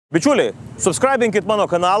Bičiuliai, subscribinkit mano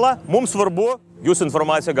kanalą, mums svarbu, jūs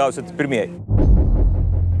informaciją gausit pirmieji.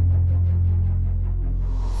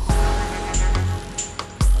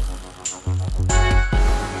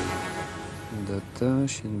 Data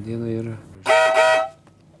šiandieną yra.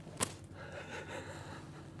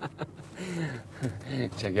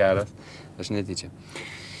 Čia geras, aš netyčia.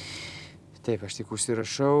 Taip, aš tik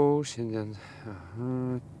užsirašau šiandien.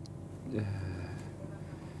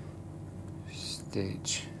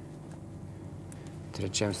 Stage.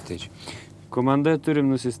 Trečiam stage. Komandoje turim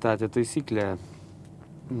nusistatę taisyklę.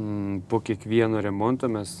 Po kiekvieno remonto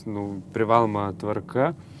mes privaloma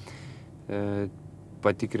tvarka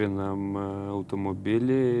patikrinam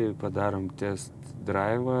automobilį, padarom test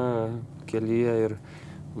drive'ą kelyje ir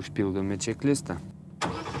užpildome checklistą.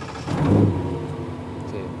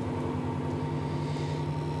 Taip.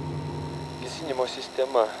 Gesinimo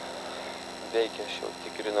sistema veikia, aš jau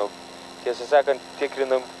tikrinau. Tiesą sakant,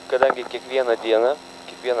 tikrinam, kadangi kiekvieną dieną,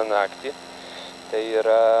 kiekvieną naktį, tai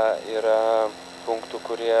yra punktų,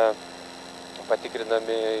 kurie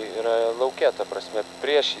patikrinami yra lauke, ta prasme,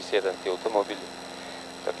 prieš įsėdant į automobilį.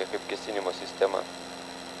 Tokia kaip gesinimo sistema.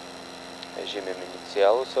 Žymėm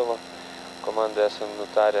inicialų savo komandą esam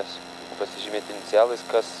nutaręs pasižymėti inicialais,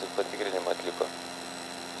 kas patikrinimą atliko.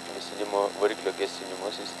 Gesinimo, variklio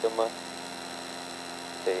gesinimo sistema.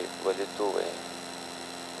 Tai valytuvai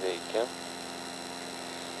veikia.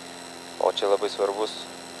 O čia labai svarbus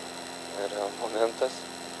yra momentas,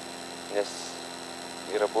 nes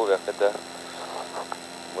yra buvę, kada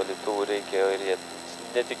valytuvų reikia ir jie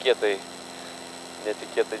netikėtai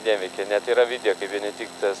neveikia. Net yra video, kaip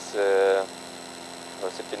Benediktas nuo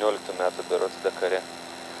 17 metų berods Dakare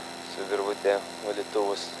su virvutė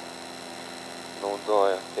valytuvus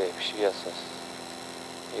naudojo. Taip, šviesos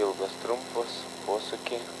ilgos, trumpos,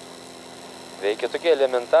 posūkiai. Veikia tokie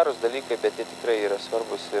elementarūs dalykai, bet jie tikrai yra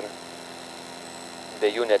svarbus ir be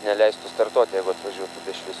jų net neleistų startuoti, jeigu atvažiuotų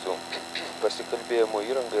be šviesų. Pasikalbėjimo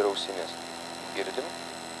įranga ir ausinės. Girdim?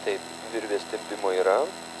 Taip, virvės tempimo yra.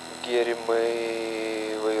 Gėrimai,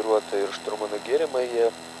 vairuotojai ir šturmano gėrimai, jie,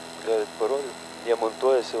 galit parodyti, jie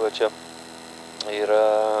montuojasi, va čia yra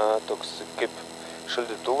toks kaip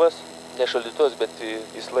šaldytuvas. Ne šaldytuvas, bet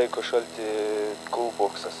jis laiko šaltį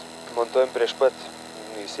coolboxas. Montuojam prieš pat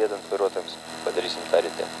įsėdant vairuotojams. Padarysim tą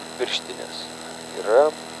ryte. Pirštinės yra.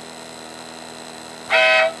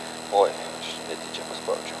 Oi, aš netyčia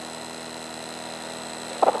paspaudžiau.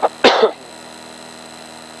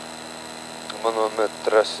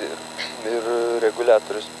 Manometras ir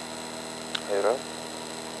reguliatorius yra.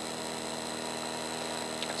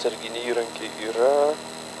 Atsarginiai įrankiai yra.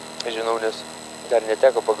 Žinau, nes dar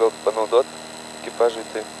neteko panaudoti ekipažui,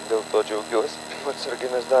 tai dėl to džiaugiuosi.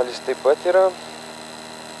 Atsarginės dalys taip pat yra.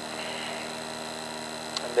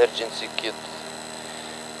 Emergency kit.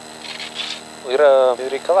 Yra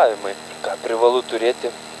reikalavimai, ką privalu turėti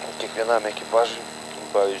kiekvienam ekipažui.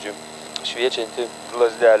 Pavyzdžiui, šviečianti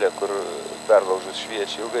lazdelė, kur perlaužus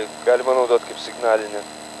šviečia ilgai. Galima naudoti kaip signalinė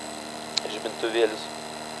žibintuvėlis.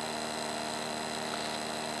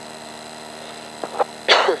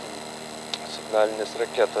 Signalinės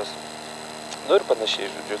raketos. Nu ir panašiai,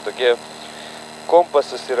 žodžiu, tokie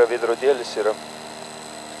kompasas yra, veidrodėlis yra.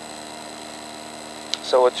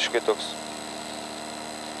 Savotiškai toks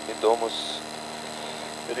įdomus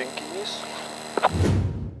rinkinys.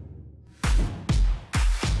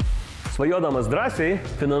 Svajodamas drąsiai,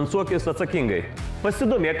 finansuokis atsakingai.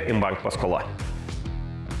 Pasidomėk Inbank paskola.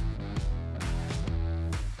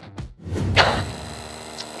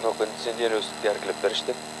 Nuo kondicionieriaus gerklę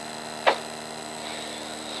peršti.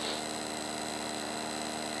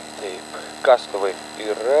 Taip, kastuvai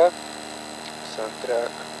yra.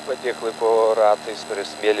 Soundtrack. Padėklai po ratais, kurie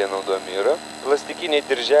smėlė naudojami yra. Plastikiniai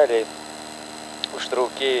dirželiai,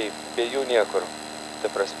 užtraukėjai, be jų niekur. Ta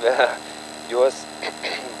prasme, juos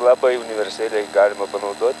labai universaliai galima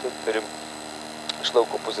panaudoti. Turim iš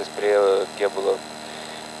lauko pusės prie kėbulo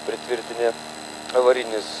pritvirtinę.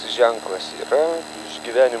 Avarinis ženklas yra,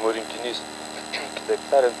 išgyvenimo rinkinys. Kitaip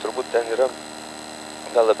tariant, turbūt ten yra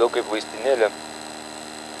gal labiau kaip vaistinėlė.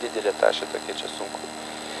 Didelė tašė tokia, čia sunku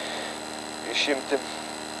išimti.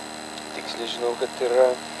 Tiksliai žinau, kad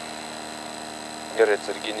yra gerai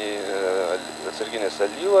atsarginės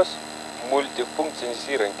alyvos, multifunkcinis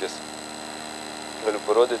įrankis. Galiu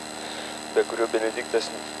parodyti, be kurio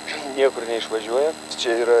Benediktas niekur neišvažiuoja.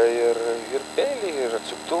 Čia yra ir peiliai, ir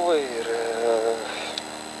atsuktuvai, ir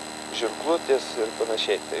žirklutės ir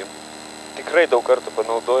panašiai. Tai tikrai daug kartų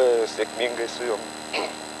panaudoja sėkmingai su juom.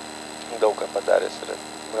 Daug ką padaręs yra.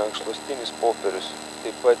 Rankšluostinis popierius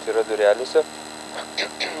taip pat yra durelėse.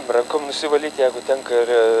 Rankom nusivalyti, jeigu tenka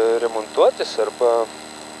remontuotis arba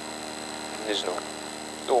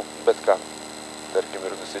nežinau, bet ką, tarkim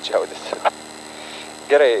ir nusičiaudėsi.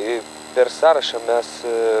 Gerai, per sąrašą mes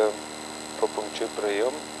papunkčiui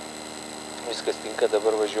praėjom, viskas tinka,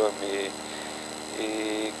 dabar važiuojam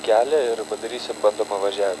į kelią ir padarysim bandomą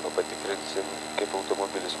važiavimą, patikrinsim, kaip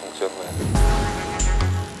automobilis funkcionuoja.